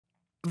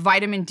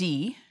vitamin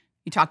D,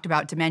 you talked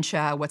about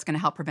dementia, what's going to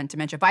help prevent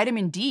dementia.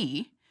 Vitamin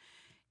D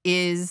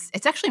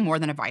it's actually more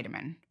than a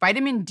vitamin.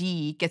 Vitamin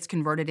D gets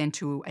converted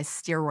into a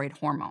steroid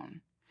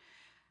hormone.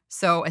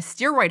 So a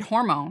steroid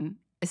hormone,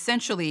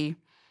 essentially,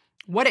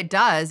 what it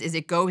does is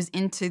it goes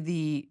into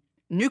the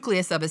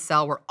nucleus of a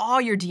cell where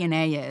all your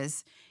DNA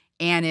is,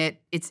 and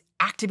it's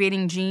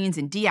activating genes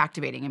and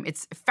deactivating them.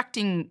 It's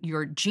affecting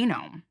your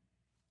genome.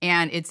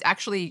 And it's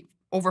actually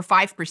over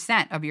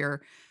 5% of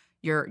your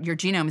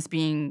genome is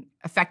being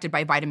affected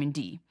by vitamin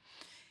D.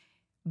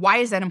 Why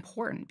is that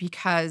important?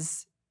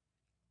 Because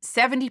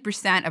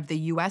 70% of the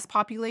US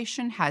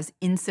population has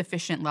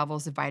insufficient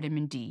levels of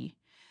vitamin D.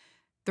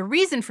 The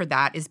reason for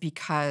that is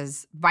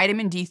because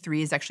vitamin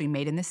D3 is actually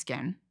made in the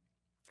skin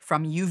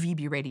from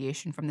UVB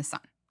radiation from the sun.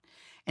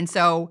 And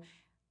so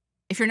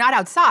if you're not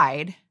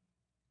outside,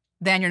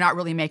 then you're not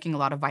really making a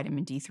lot of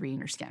vitamin D3 in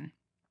your skin.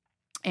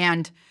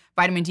 And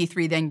vitamin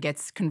D3 then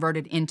gets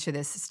converted into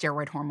this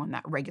steroid hormone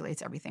that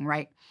regulates everything,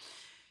 right?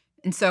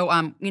 And so,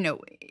 in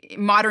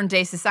modern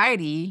day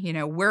society,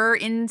 we're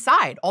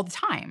inside all the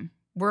time.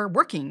 We're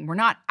working. We're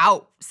not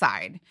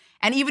outside.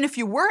 And even if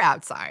you were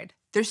outside,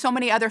 there's so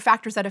many other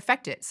factors that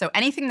affect it. So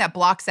anything that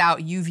blocks out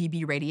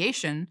UVB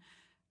radiation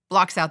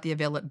blocks out the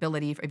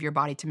ability of your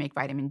body to make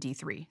vitamin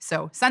D3.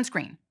 So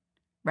sunscreen,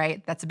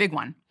 right? That's a big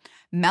one.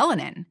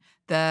 Melanin,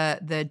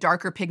 the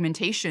darker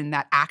pigmentation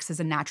that acts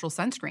as a natural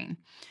sunscreen.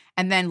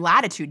 And then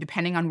latitude,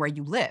 depending on where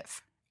you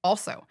live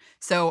also.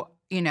 So,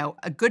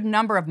 a good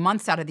number of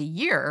months out of the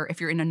year, if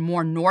you're in a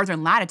more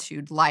northern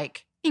latitude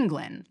like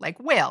England, like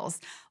Wales,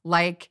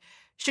 like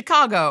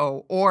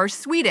Chicago or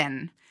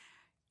Sweden,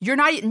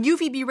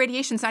 UVB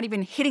radiation's not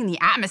even hitting the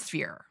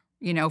atmosphere,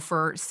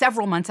 for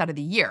several months out of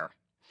the year.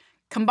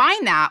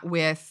 Combine that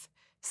with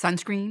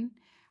sunscreen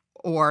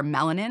or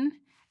melanin,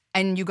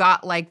 and you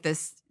got like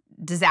this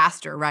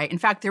disaster, right? In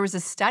fact, there was a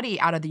study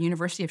out of the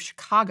University of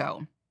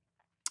Chicago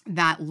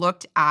that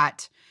looked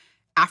at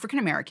African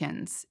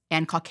Americans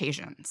and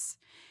Caucasians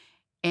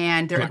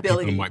and their ability— Black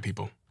people and white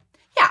people.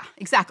 Yeah,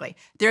 exactly.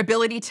 Their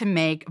ability to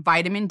make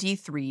vitamin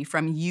D3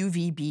 from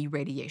UVB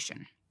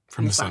radiation.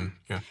 From the sun,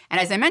 yeah.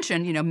 And as I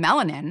mentioned,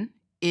 melanin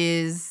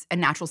is a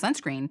natural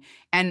sunscreen.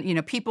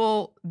 And,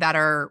 people that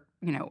are,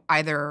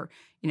 either,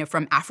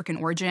 from African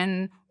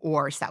origin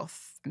or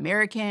South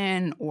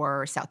American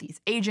or Southeast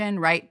Asian,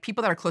 right?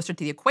 People that are closer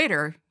to the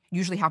equator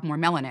usually have more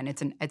melanin.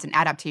 It's an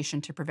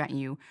adaptation to prevent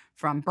you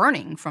from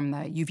burning from the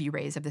UV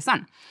rays of the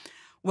sun.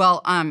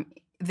 Well,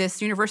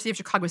 this University of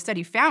Chicago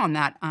study found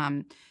that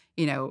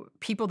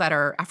people that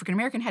are African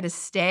American had to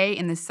stay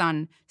in the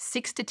sun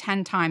 6 to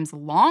 10 times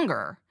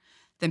longer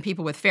than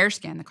people with fair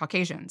skin, the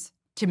Caucasians,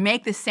 to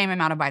make the same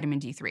amount of vitamin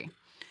D3.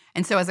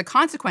 And so as a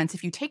consequence,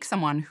 if you take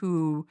someone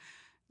who,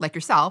 like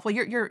yourself, well,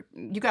 you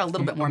got a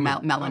little bit more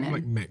melanin. I'm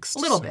like mixed. A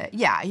little bit,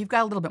 yeah. You've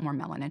got a little bit more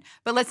melanin.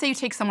 But let's say you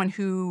take someone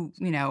who,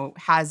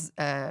 has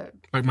a—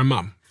 Like my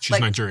mom. She's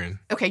Nigerian.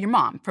 Okay, your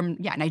mom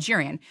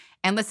Nigerian.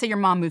 And let's say your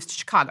mom moves to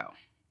Chicago,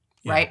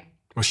 right?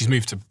 Well, she's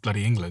moved to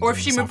bloody England. Or if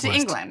she moved to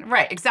England,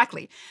 right,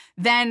 exactly.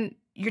 Then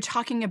you're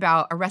talking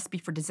about a recipe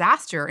for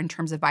disaster in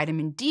terms of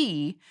vitamin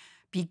D,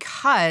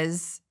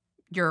 because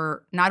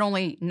you're not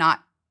only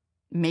not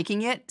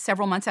making it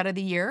several months out of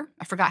the year—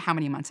 I forgot how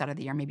many months out of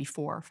the year, maybe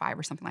 4 or 5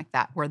 or something like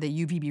that, where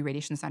the UVB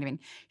radiation is not even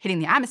hitting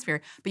the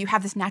atmosphere, but you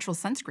have this natural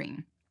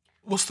sunscreen.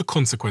 What's the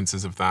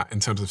consequences of that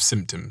in terms of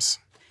symptoms?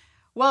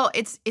 Well,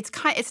 it's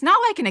not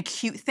like an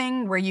acute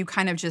thing where you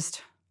kind of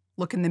just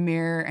look in the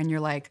mirror and you're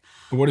like—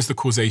 But what is the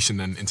causation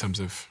then in terms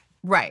of—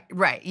 Right,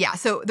 yeah.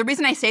 So the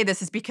reason I say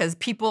this is because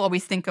people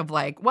always think of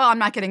like, well, I'm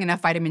not getting enough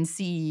vitamin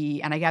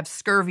C and I have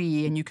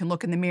scurvy, and you can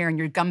look in the mirror and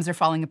your gums are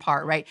falling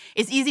apart, right?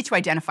 It's easy to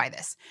identify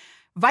this.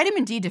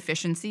 Vitamin D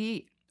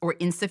deficiency or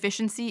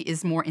insufficiency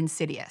is more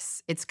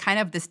insidious. It's kind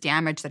of this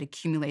damage that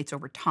accumulates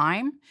over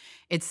time.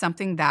 It's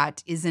something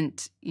that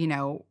isn't,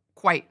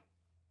 quite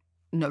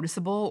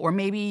noticeable, or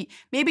maybe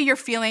you're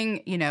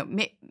feeling,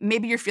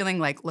 maybe you're feeling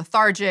like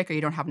lethargic, or you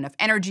don't have enough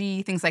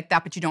energy, things like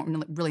that, but you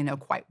don't really know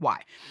quite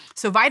why.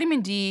 So vitamin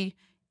D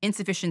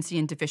insufficiency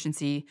and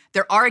deficiency,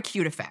 there are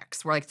acute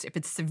effects where, like, if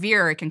it's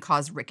severe, it can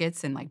cause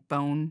rickets and like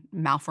bone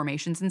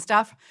malformations and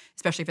stuff,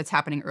 especially if it's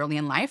happening early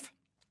in life.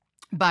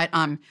 But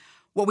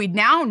what we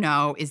now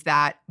know is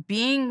that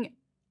being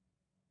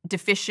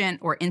deficient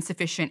or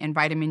insufficient in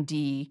vitamin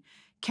D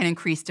can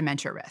increase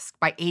dementia risk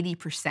by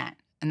 80%.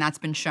 And that's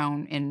been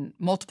shown in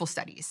multiple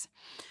studies.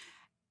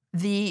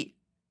 The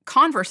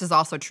converse is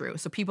also true.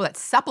 So people that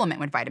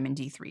supplement with vitamin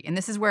D3, and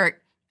this is where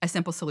a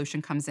simple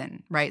solution comes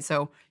in, right?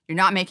 So you're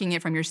not making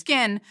it from your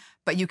skin,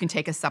 but you can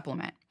take a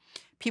supplement.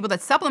 People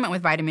that supplement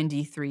with vitamin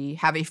D3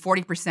 have a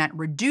 40%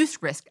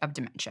 reduced risk of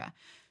dementia.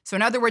 So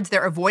in other words,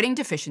 they're avoiding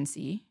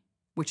deficiency,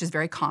 which is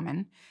very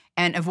common,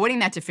 and avoiding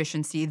that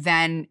deficiency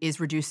then is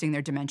reducing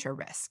their dementia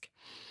risk.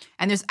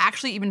 And there's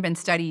actually even been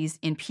studies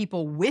in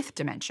people with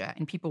dementia,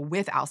 in people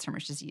with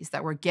Alzheimer's disease,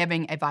 that were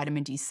giving a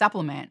vitamin D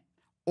supplement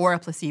or a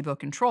placebo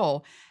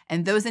control.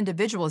 And those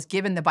individuals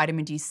given the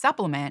vitamin D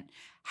supplement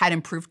had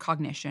improved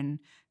cognition.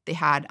 They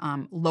had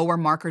lower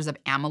markers of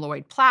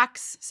amyloid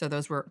plaques. So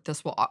those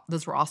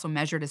were also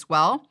measured as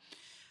well.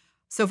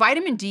 So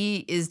vitamin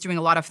D is doing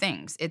a lot of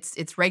things.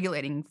 It's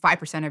regulating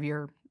 5% of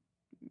your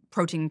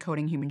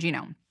protein-coding human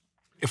genome.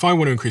 If I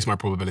want to increase my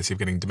probability of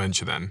getting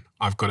dementia, then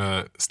I've got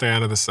to stay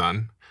out of the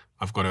sun.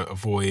 I've got to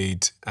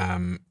avoid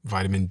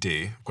vitamin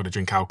D. I've got to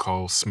drink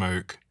alcohol,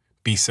 smoke,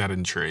 be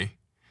sedentary,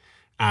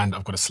 and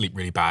I've got to sleep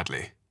really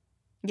badly.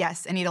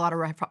 Yes, and eat a lot of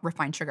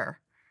refined sugar.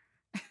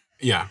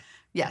 Yeah.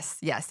 Yes,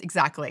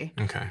 exactly.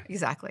 Okay.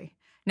 Exactly.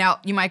 Now,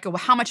 you might go, well,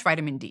 how much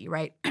vitamin D,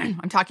 right?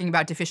 I'm talking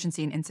about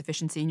deficiency and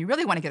insufficiency, and you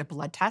really want to get a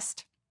blood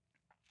test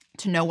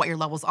to know what your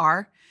levels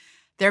are.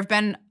 There have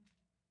been,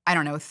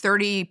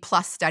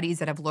 30-plus studies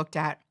that have looked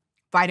at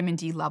vitamin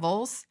D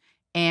levels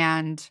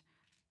and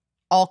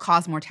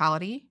all-cause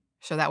mortality.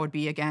 So that would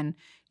be, again,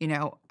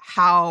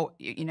 how,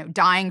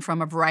 dying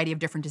from a variety of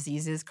different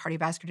diseases,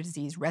 cardiovascular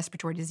disease,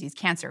 respiratory disease,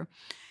 cancer.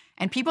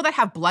 And people that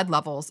have blood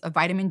levels of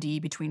vitamin D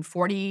between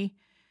 40,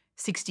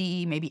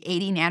 60, maybe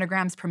 80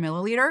 nanograms per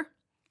milliliter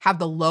have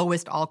the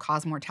lowest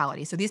all-cause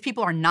mortality. So these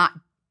people are not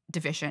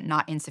deficient,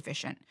 not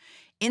insufficient.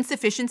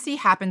 Insufficiency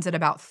happens at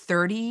about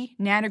 30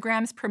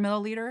 nanograms per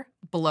milliliter.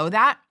 Below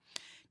that,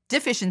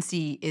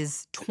 deficiency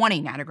is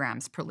 20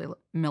 nanograms per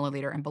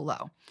milliliter and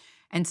below.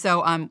 And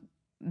so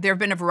there have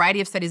been a variety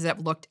of studies that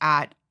have looked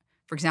at,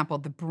 for example,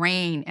 the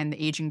brain and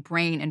the aging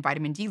brain and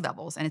vitamin D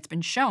levels. And it's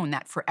been shown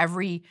that for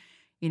every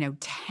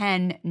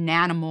 10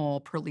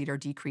 nanomole per liter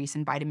decrease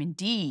in vitamin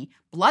D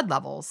blood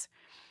levels,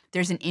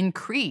 there's an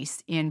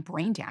increase in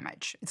brain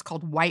damage. It's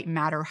called white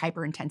matter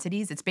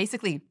hyperintensities. It's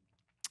basically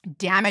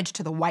damage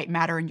to the white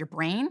matter in your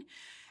brain.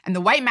 And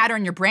the white matter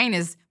in your brain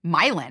is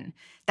myelin.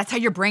 That's how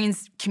your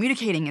brain's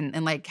communicating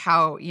and like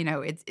how,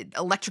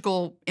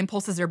 electrical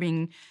impulses are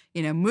being,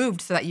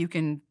 moved so that you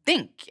can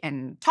think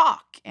and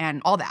talk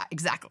and all that.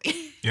 Exactly.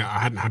 Yeah, I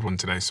hadn't had one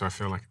today, so I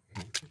feel like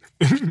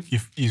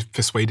you've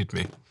persuaded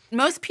me.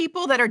 Most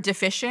people that are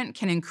deficient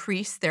can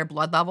increase their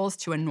blood levels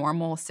to a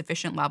normal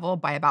sufficient level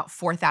by about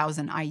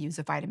 4,000 IUs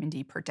of vitamin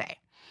D per day.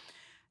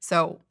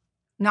 So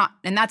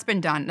that's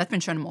been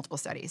shown in multiple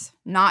studies.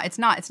 It's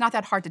not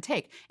that hard to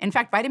take. In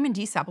fact, vitamin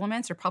D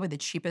supplements are probably the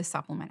cheapest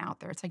supplement out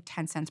there. It's like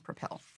 10 cents per pill.